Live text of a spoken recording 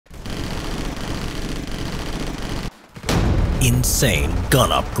insane gun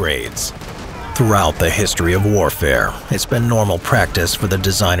upgrades. Throughout the history of warfare, it's been normal practice for the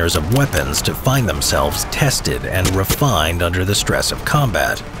designers of weapons to find themselves tested and refined under the stress of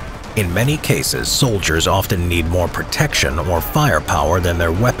combat. In many cases, soldiers often need more protection or firepower than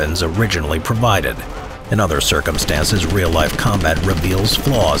their weapons originally provided. In other circumstances, real-life combat reveals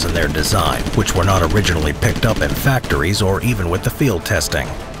flaws in their design, which were not originally picked up in factories or even with the field testing.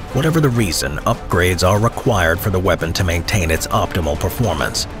 Whatever the reason, upgrades are required for the weapon to maintain its optimal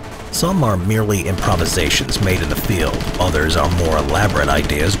performance. Some are merely improvisations made in the field, others are more elaborate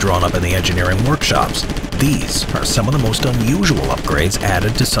ideas drawn up in the engineering workshops. These are some of the most unusual upgrades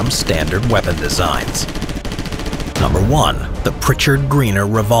added to some standard weapon designs. Number 1. The Pritchard-Greener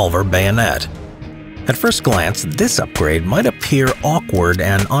Revolver Bayonet. At first glance, this upgrade might appear awkward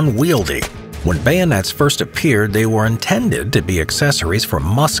and unwieldy. When bayonets first appeared, they were intended to be accessories for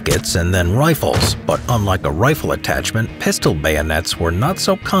muskets and then rifles, but unlike a rifle attachment, pistol bayonets were not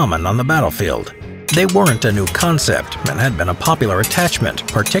so common on the battlefield. They weren't a new concept and had been a popular attachment,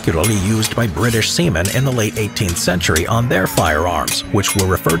 particularly used by British seamen in the late 18th century on their firearms, which were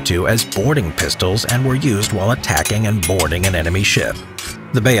referred to as boarding pistols and were used while attacking and boarding an enemy ship.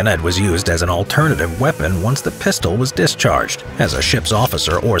 The bayonet was used as an alternative weapon once the pistol was discharged, as a ship's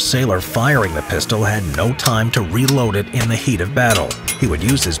officer or sailor firing the pistol had no time to reload it in the heat of battle. He would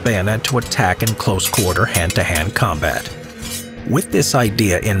use his bayonet to attack in close-quarter hand-to-hand combat. With this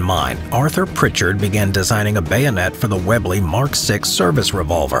idea in mind, Arthur Pritchard began designing a bayonet for the M.U.L.E Mark VI service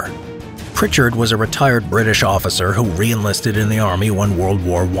revolver. Pritchard was a retired British officer who re-enlisted in the army when World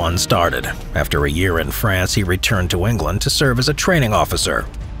War I started. After a year in France, he returned to England to serve as a training officer.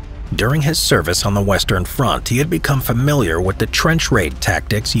 During his service on the Western Front, he had become familiar with the trench raid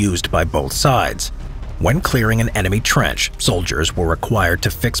tactics used by both sides. When clearing an enemy trench, soldiers were required to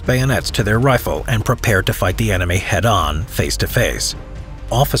fix bayonets to their rifle and prepare to fight the enemy head-on, face-to-face.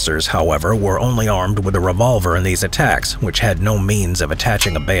 Officers, however, were only armed with a revolver in these attacks, which had no means of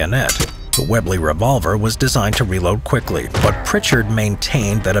attaching a bayonet. The M.U.L.E revolver was designed to reload quickly, but Pritchard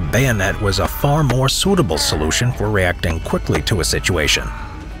maintained that a bayonet was a far more suitable solution for reacting quickly to a situation.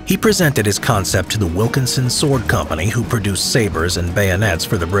 He presented his concept to the Wilkinson Sword Company, who produced sabers and bayonets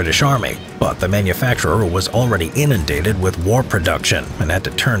for the British Army, but the manufacturer was already inundated with war production and had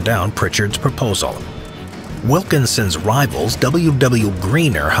to turn down Pritchard's proposal. Wilkinson's rivals,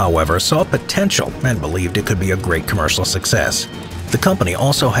 Pritchard-Greener, however, saw potential and believed it could be a great commercial success. The company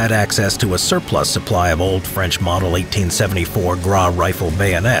also had access to a surplus supply of old French Model 1874 Gras rifle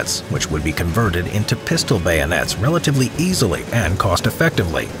bayonets, which would be converted into pistol bayonets relatively easily and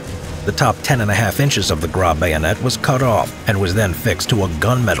cost-effectively. The top 10.5 inches of the Gras bayonet was cut off and was then fixed to a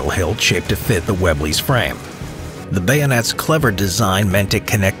gunmetal hilt shaped to fit the M.U.L.E.'s frame. The bayonet's clever design meant it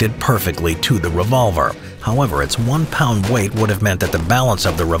connected perfectly to the revolver. However, its 1-pound weight would have meant that the balance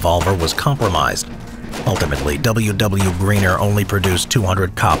of the revolver was compromised. Ultimately, Pritchard-Greener only produced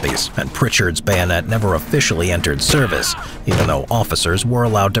 200 copies, and Pritchard's bayonet never officially entered service, even though officers were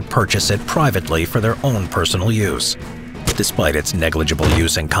allowed to purchase it privately for their own personal use. Despite its negligible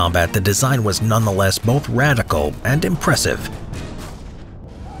use in combat, the design was nonetheless both radical and impressive.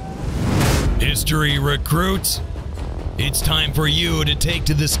 History recruits, it's time for you to take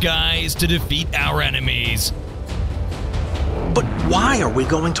to the skies to defeat our enemies. But why are we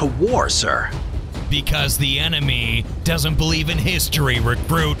going to war, sir? Because the enemy doesn't believe in history,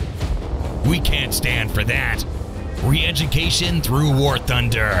 recruit. We can't stand for that. Re-education through War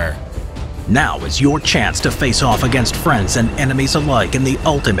Thunder. Now is your chance to face off against friends and enemies alike in the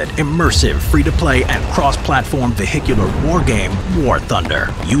ultimate, immersive, free-to-play and cross-platform vehicular war game, War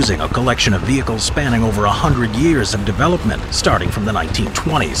Thunder, using a collection of vehicles spanning over 100 years of development, starting from the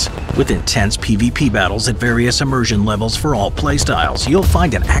 1920s. With intense PvP battles at various immersion levels for all playstyles, you'll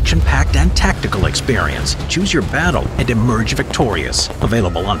find an action-packed and tactical experience. Choose your battle and emerge victorious.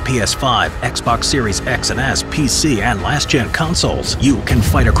 Available on PS5, Xbox Series X and S, PC, and last-gen consoles, you can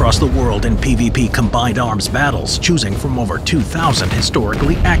fight across the world in PvP combined arms battles, choosing from over 2,000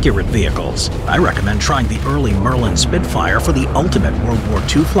 historically accurate vehicles. I recommend trying the early Merlin Spitfire for the ultimate World War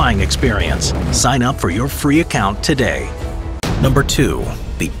II flying experience. Sign up for your free account today. Number 2.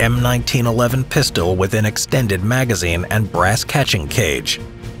 The M1911 pistol with an extended magazine and brass catching cage.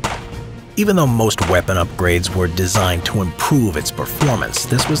 Even though most weapon upgrades were designed to improve its performance,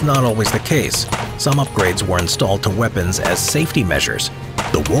 this was not always the case. Some upgrades were installed to weapons as safety measures.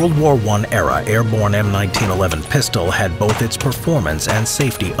 The World War I era airborne M1911 pistol had both its performance and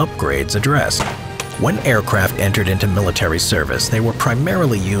safety upgrades addressed. When aircraft entered into military service, they were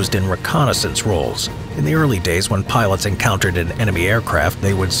primarily used in reconnaissance roles. In the early days, when pilots encountered an enemy aircraft,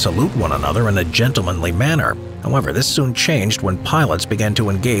 they would salute one another in a gentlemanly manner. However, this soon changed when pilots began to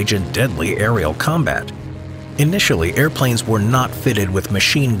engage in deadly aerial combat. Initially, airplanes were not fitted with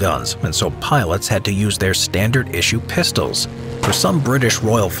machine guns, and so pilots had to use their standard-issue pistols. For some British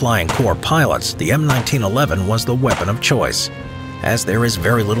Royal Flying Corps pilots, the M1911 was the weapon of choice. As there is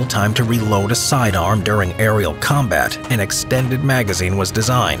very little time to reload a sidearm during aerial combat, an extended magazine was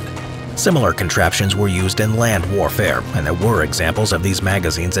designed. Similar contraptions were used in land warfare, and there were examples of these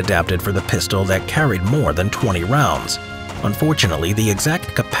magazines adapted for the pistol that carried more than 20 rounds. Unfortunately, the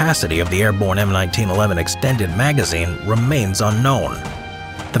exact capacity of the airborne M1911 extended magazine remains unknown.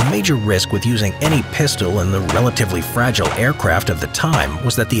 The major risk with using any pistol in the relatively fragile aircraft of the time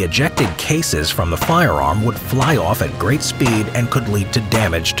was that the ejected cases from the firearm would fly off at great speed and could lead to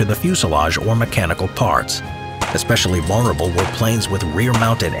damage to the fuselage or mechanical parts. Especially vulnerable were planes with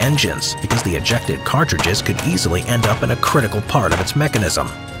rear-mounted engines, because the ejected cartridges could easily end up in a critical part of its mechanism.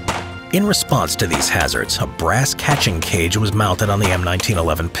 In response to these hazards, a brass catching cage was mounted on the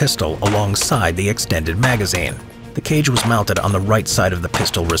M1911 pistol alongside the extended magazine. The cage was mounted on the right side of the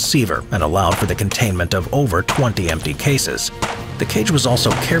pistol receiver and allowed for the containment of over 20 empty cases. The cage was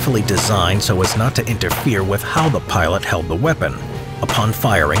also carefully designed so as not to interfere with how the pilot held the weapon. Upon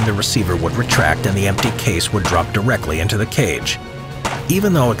firing, the receiver would retract and the empty case would drop directly into the cage.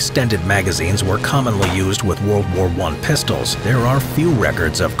 Even though extended magazines were commonly used with World War I pistols, there are few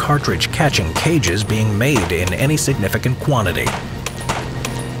records of cartridge catching cages being made in any significant quantity.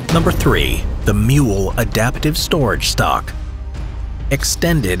 Number 3. The M.U.L.E Adaptive Storage Stock.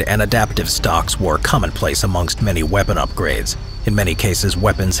 Extended and adaptive stocks were commonplace amongst many weapon upgrades. In many cases,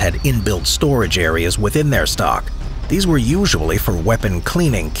 weapons had inbuilt storage areas within their stock. These were usually for weapon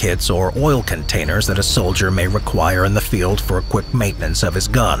cleaning kits or oil containers that a soldier may require in the field for quick maintenance of his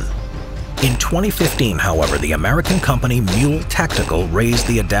gun. In 2015, however, the American company M.U.L.E Tactical raised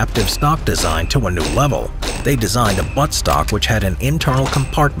the adaptive stock design to a new level. They designed a buttstock which had an internal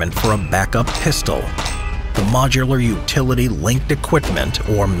compartment for a backup pistol. The Modular Utility Linked Equipment,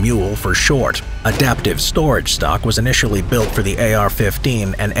 or M.U.L.E for short, adaptive storage stock was initially built for the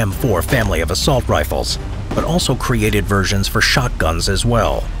AR-15 and M4 family of assault rifles, but also created versions for shotguns as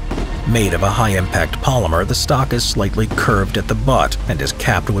well. Made of a high-impact polymer, the stock is slightly curved at the butt and is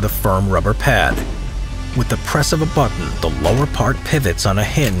capped with a firm rubber pad. With the press of a button, the lower part pivots on a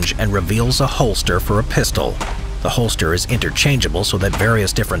hinge and reveals a holster for a pistol. The holster is interchangeable so that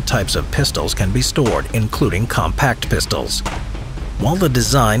various different types of pistols can be stored, including compact pistols. While the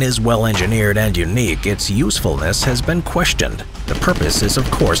design is well-engineered and unique, its usefulness has been questioned. The purpose is, of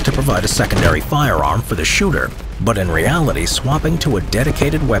course, to provide a secondary firearm for the shooter, but in reality, swapping to a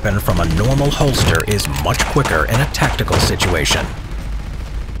dedicated weapon from a normal holster is much quicker in a tactical situation.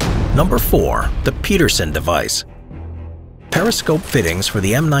 Number 4. The Peterson device. Periscope fittings for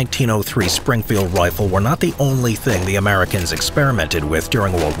the M1903 Springfield rifle were not the only thing the Americans experimented with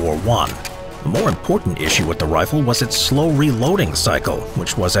during World War I. The more important issue with the rifle was its slow reloading cycle,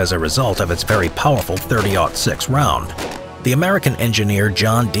 which was as a result of its very powerful .30-06 round. The American engineer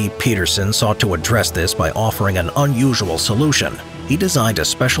John D. Peterson sought to address this by offering an unusual solution. He designed a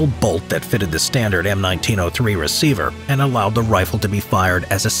special bolt that fitted the standard M1903 receiver and allowed the rifle to be fired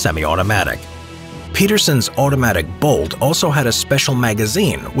as a semi-automatic. Peterson's automatic bolt also had a special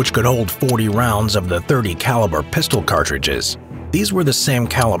magazine which could hold 40 rounds of the .30 caliber pistol cartridges. These were the same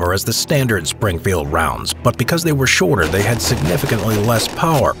caliber as the standard Springfield rounds, but because they were shorter, they had significantly less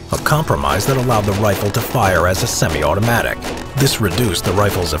power, a compromise that allowed the rifle to fire as a semi-automatic. This reduced the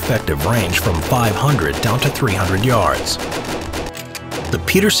rifle's effective range from 500 down to 300 yards. The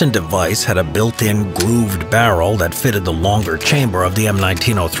Peterson device had a built-in grooved barrel that fitted the longer chamber of the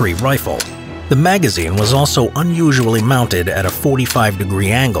M1903 rifle. The magazine was also unusually mounted at a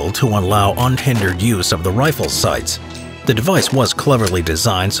 45-degree angle to allow unhindered use of the rifle's sights. The device was cleverly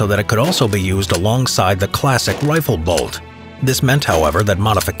designed so that it could also be used alongside the classic rifle bolt. This meant, however, that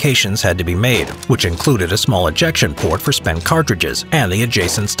modifications had to be made, which included a small ejection port for spent cartridges and the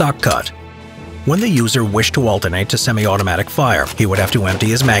adjacent stock cut. When the user wished to alternate to semi-automatic fire, he would have to empty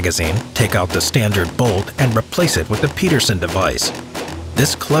his magazine, take out the standard bolt, and replace it with the Peterson device.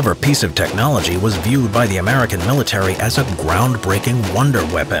 This clever piece of technology was viewed by the American military as a groundbreaking wonder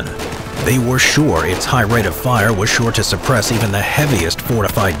weapon. They were sure its high rate of fire was sure to suppress even the heaviest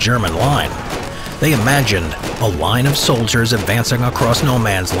fortified German line. They imagined a line of soldiers advancing across no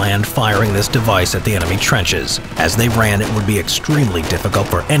man's land firing this device at the enemy trenches. As they ran, it would be extremely difficult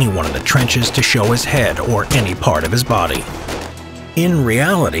for anyone in the trenches to show his head or any part of his body. In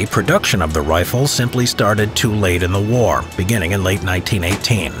reality, production of the rifle simply started too late in the war, beginning in late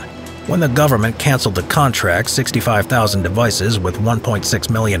 1918. When the government canceled the contract, 65,000 devices with 1.6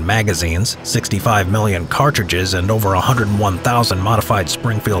 million magazines, 65 million cartridges, and over 101,000 modified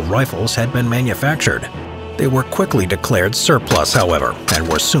Springfield rifles had been manufactured. They were quickly declared surplus, however, and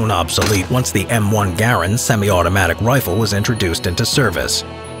were soon obsolete once the M1 Garand semi-automatic rifle was introduced into service.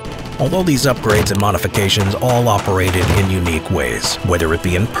 Although these upgrades and modifications all operated in unique ways, whether it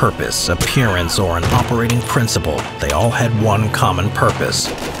be in purpose, appearance, or an operating principle, they all had one common purpose.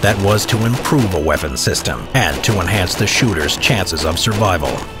 That was to improve a weapon system and to enhance the shooter's chances of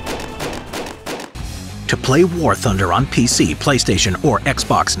survival. To play War Thunder on PC, PlayStation, or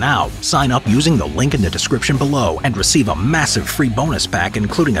Xbox now, sign up using the link in the description below and receive a massive free bonus pack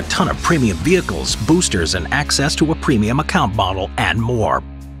including a ton of premium vehicles, boosters, and access to a premium account model, and more.